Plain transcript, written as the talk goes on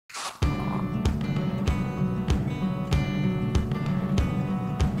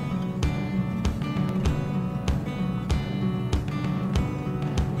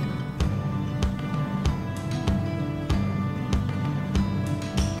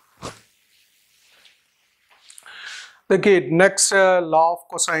देखिए next law of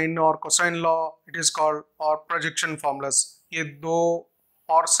cosine और cosine law it is called और प्रोजेक्शन फॉर्मूलाज। ये दो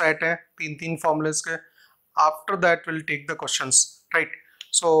और सेट है तीन तीन फॉर्मूलाज के। After that will take the questions, right?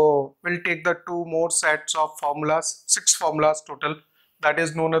 So will take the two more sets of formulas, 6 formulas total, that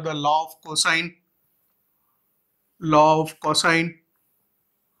is known as the law of cosine,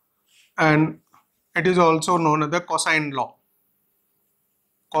 and it is also known as the cosine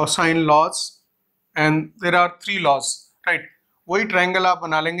laws, and there are 3 laws, right? वही triangle आप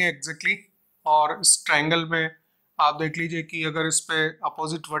बना लेंगे exactly और इस triangle में आप देख लीजिए कि अगर इस पे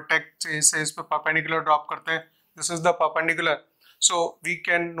अपोजिट वर्टेक्स से इस पे परपेंडिकुलर ड्रॉप करते हैं, this is the perpendicular, so we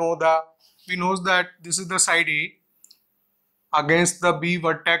can no we knows that this is the side A against the B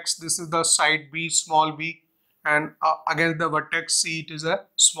vertex, this is the side B, small b, and against the vertex C it is a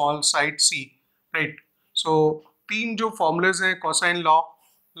small side C, right? So तीन जो formulas हैं cosine law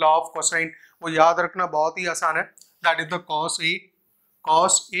of cosine, वो याद रखना बहुत ही आसान है। That is the cos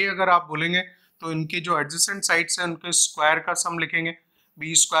A अगर आप बोलेंगे तो इनके जो एडजेसेंट साइड्स हैं उनके स्क्वायर का सम लिखेंगे,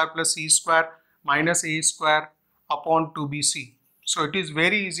 B square plus C square minus A square upon 2bc। So it is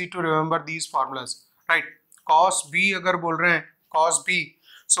very easy to remember these formulas, right? cos b अगर बोल रहे हैं cos b,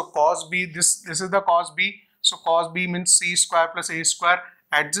 so cos b this is the cos b, so cos b means c square plus a square,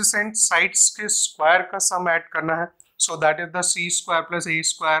 adjacent sides के square का sum add करना है, so that is the c square plus a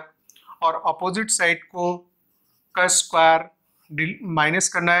square, और opposite side को का square minus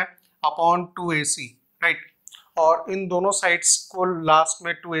करना है upon 2ac, right? और इन दोनों साइड्स को लास्ट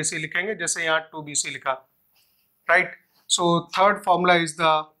में 2ac लिखेंगे जैसे यहाँ 2bc लिखा, right? So third formula is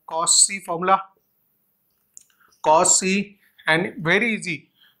the cos c formula. Cos c, and very easy,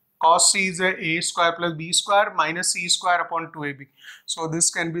 cos c is a square plus b square minus c square upon 2ab, so this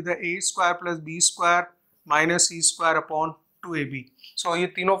can be the a square plus b square minus c square upon 2ab. so ये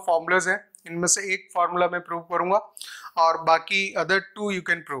तीनों formulas हैं, इनमें से एक formula मैं prove करूँगा और बाकी other two you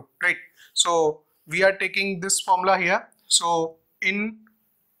can prove, right? so we are taking this formula here. so in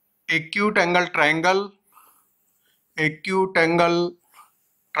acute angle triangle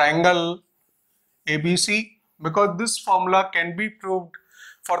ABC, because this formula can be proved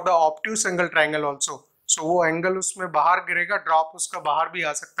for the obtuse angle triangle also, so वो angle उसमें बाहर गिरेगा, drop उसका बाहर भी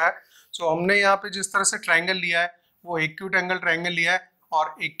आ सकता है। so हमने यहाँ पे जिस तरह से ट्रायंगल लिया है वो एक्यूट एंगल ट्रायंगल लिया है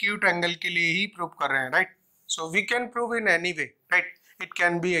और एक्यूट एंगल के लिए ही प्रूव कर रहे हैं, right? so we can prove in any way, right? it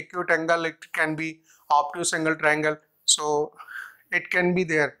can be acute angle, it can be obtuse angle triangle, so it can be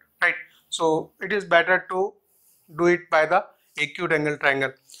there, right? so it is better to do it by the acute angle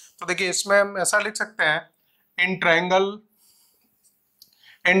triangle. तो देखिए इसमें हम ऐसा लिख सकते हैं, in triangle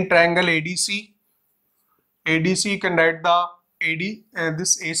ADC you can write the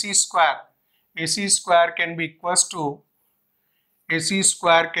this AC square can be equals to AD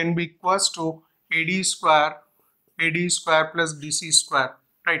square plus DC square,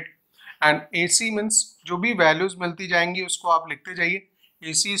 right? and AC means जो भी वैल्यूज मिलती जाएंगी उसको आप लिखते जाइए।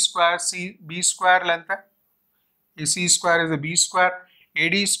 AC square B square length है, AC square is a B square,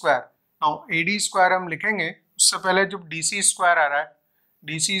 AD square, now AD square हम लिखेंगे उससे पहले जो DC स्क्वायर आ रहा है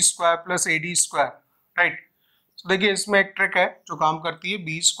DC square plus AD square, right? तो देखिए इसमें एक ट्रिक है जो काम करती है,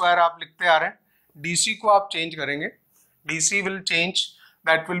 B स्क्वायर आप लिखते आ रहे हैं, DC को आप चेंज करेंगे, DC will change,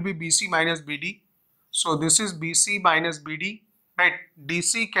 that will be BC minus BD, so this is BC minus BD, right?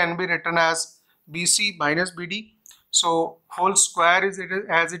 DC can be written as BC minus BD, so whole square is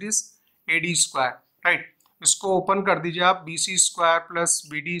as it is AD square, right? इसको open कर दीजिए आप, BC square plus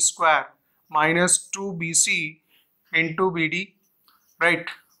BD square minus 2bc into bd,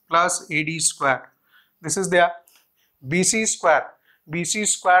 right, plus ad square. This is there. bc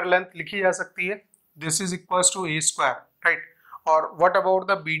square length लिखी जा सकती है, this is equals to a square, right? और what about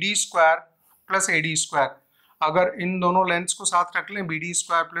the bd square plus ad square? अगर इन दोनों lengths को साथ रख लें, bd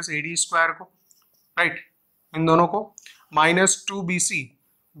square plus ad square को, right, इन दोनों को minus 2bc,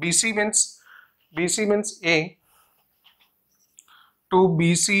 bc means a,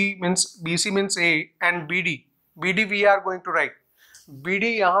 2bc means a, and bd we are going to write, bd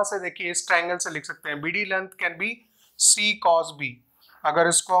यहाँ से देखिए इस ट्रायंगल से लिख सकते हैं, bd length can be c cos b, अगर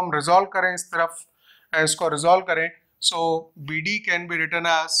इसको हम रिजॉल्व करें इस तरफ, इसको रिजॉल्व करें, so bd can be written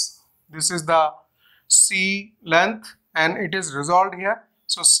as this is the c length and it is resolved here,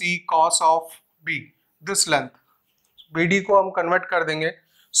 so c cos of b, this length bd को हम कन्वर्ट कर देंगे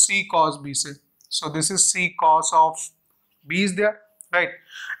c cos b से, so this is c cos of b is there, right?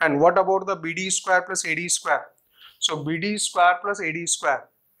 and what about the bd square plus ad square? so bd square plus ad square,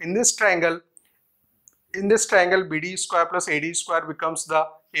 in this triangle bd square plus ad square becomes the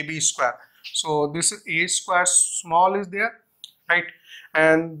ab square, so this a square small is there, right?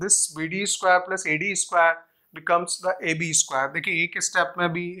 and this bd square plus ad square becomes the AB square. देखिए एक step में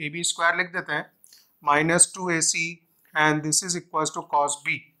भी AB square लिख देते हैं, -2AC and this is equals to cos B,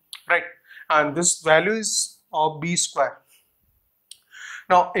 right? And this value is of B square.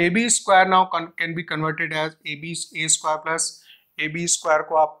 Now AB square now can be converted as A square plus AB square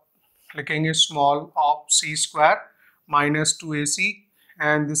को आप लिखेंगे small of C square -2AC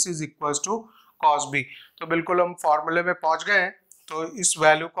and this is equals to cos B. तो बिल्कुल हम फॉर्मूले में पहुंच गए हैं, तो इस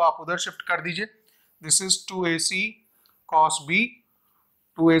वैल्यू को आप उधर शिफ्ट कर दीजिए. This is 2AC cos B,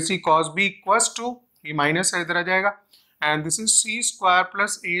 2AC cos B equals to, ये माइनस है इधर आ जाएगा, and this is C square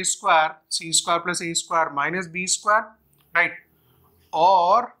plus A square, C square plus A square minus B square, right?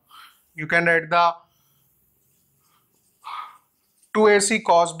 और you can write the 2AC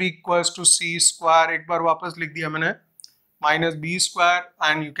cos B equals to C square, एक बार वापस लिख दिया मैंने, minus B square,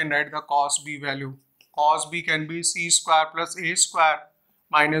 and you can write the cos B value. Cos B can be C square plus A square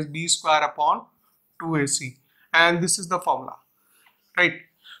minus B square upon 2AC, and this is the formula, right?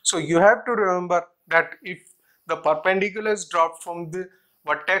 So you have to remember that if the perpendicular is dropped from the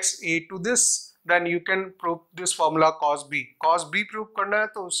vertex A to this, then you can prove this formula cos B. Cos B prove करना है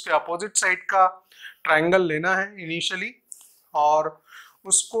तो उसके opposite side का triangle लेना है initially, और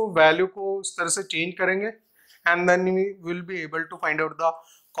उसको value को उस तरह से चेंज करेंगे, and then we will be able to find out the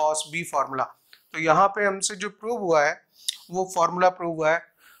cos B formula. तो यहाँ पे हमसे जो प्रूव हुआ है वो फॉर्मूला प्रूव हुआ है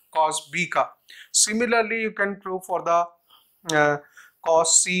cos B का. Similarly you can prove for the cos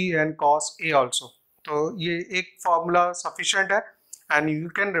C and cos A also. तो ये एक फॉर्मूला sufficient है, and you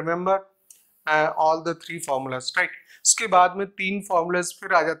can remember all the three formulas, right? इसके बाद में 3 formulas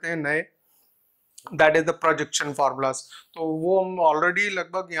फिर आ जाते हैं नए, that is the projection formulas. तो वो हम ऑलरेडी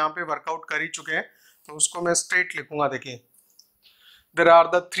लगभग यहाँ पे वर्कआउट कर ही चुके हैं, तो उसको मैं स्ट्रेट लिखूंगा. देखिए, there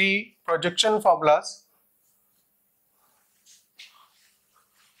are the 3 projection formulas.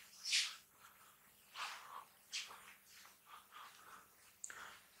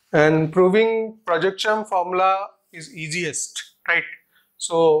 And proving projection formula is easiest, right?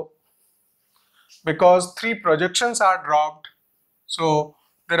 So because 3 projections are dropped, so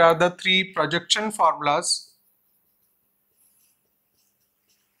there are the 3 projection formulas.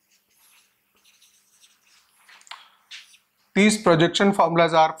 These projection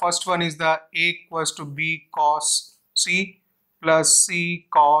formulas are, first one is the A equals to B cos C plus C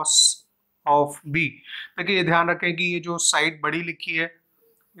cos of B. देखिए ये ध्यान रखें कि ये जो side बड़ी लिखी है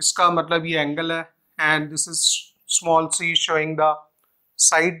इसका मतलब ये एंगल है, and this is small c showing the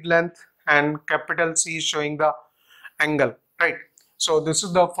side length and capital C showing the angle, right? So this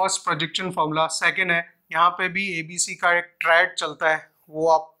is the first projection formula. Second है, यहाँ पे भी ABC का एक ट्रायड चलता है, वो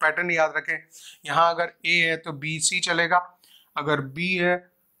आप पैटर्न याद रखें. यहाँ अगर A है तो BC चलेगा, अगर B है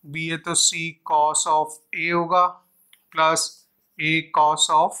तो C cos of A होगा plus A cos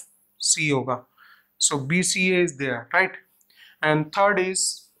of C होगा. So BCA is there, right? And third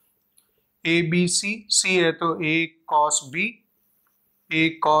is ABC, C है तो A cos B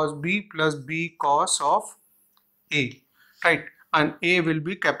plus B cos of A, right? And A will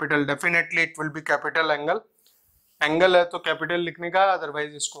be capital, definitely it will be capital angle. Angle है तो capital लिखने का,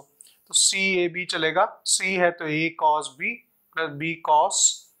 otherwise इसको तो CAB चलेगा. C है तो A cos B plus B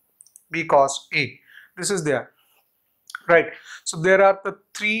cos A. This is there, right? So there are the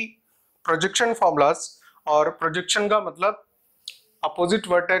 3 projection formulas, और प्रोजेक्शन का मतलब अपोजिट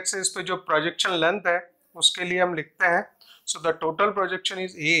वर्टेक्सेस पे जो प्रोजेक्शन लेंथ है उसके लिए हम लिखते हैं. So the total projection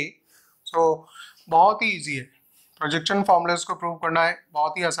is A. सो बहुत ही इजी है, प्रोजेक्शन फॉर्मूलास को प्रूव करना है,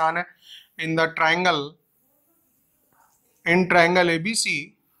 बहुत ही आसान है. In the triangle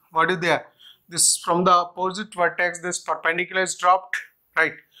ABC, what is there? This from the opposite vertex, this perpendicular is dropped,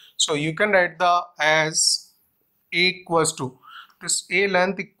 right? So you can write the as A equals to, this A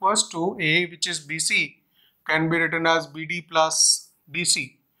length equals to A, which is BC, can be written as BD plus DC.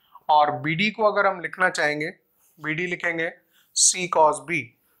 और BD को अगर हम लिखना चाहेंगे, BD लिखेंगे C cos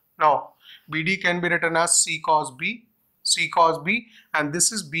B. Now BD can be written as C cos B, and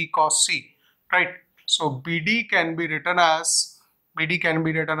this is B cos C, right? So BD can be written as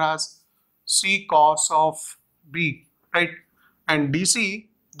C cos of B, right? And this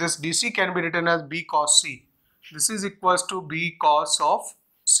DC can be written as B cos C. This is equals to B cos of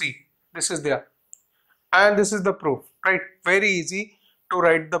C. This is there, and this is the proof, right? Very easy to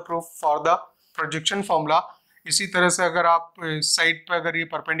write the proof for the projection formula. इसी तरह से अगर आप side पे अगर ये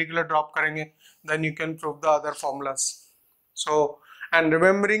perpendicular drop करेंगे, then you can prove the other formulas. So and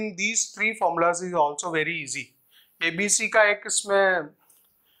remembering these 3 formulas is also very easy. ABC का एक इसमें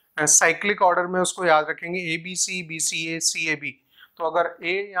साइक्लिक ऑर्डर में उसको याद रखेंगे, ABC, BCA, CAB. तो अगर A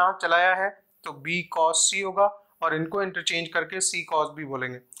यहाँ चलाया है तो B cos C होगा, और इनको इंटरचेंज करके सी कॉस बी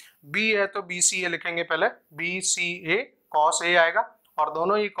बोलेंगे। बी है तो बी सी ए लिखेंगे, पहले B C A cos A आएगा और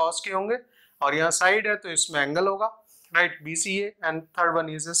दोनों ही कॉस के होंगे, और यहाँ साइड है तो इसमें एंगल होगा, right, B C A, and third one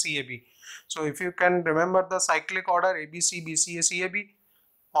is C A B. So if you can remember the cyclic order ABC, BCA, CAB,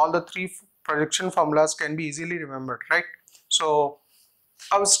 all the three projection formulas can be easily remembered, right? So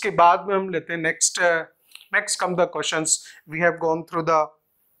अब इसके बाद में हम लेते हैं next come the questions. We have gone through the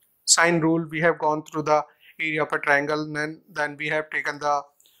sine rule, we have gone through the area of a triangle, and then we have taken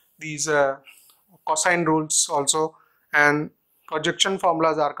these cosine rules also, and projection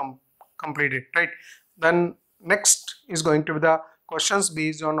formulas are completed, right? Then next is going to be the questions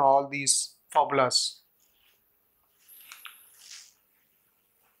based on all these formulas.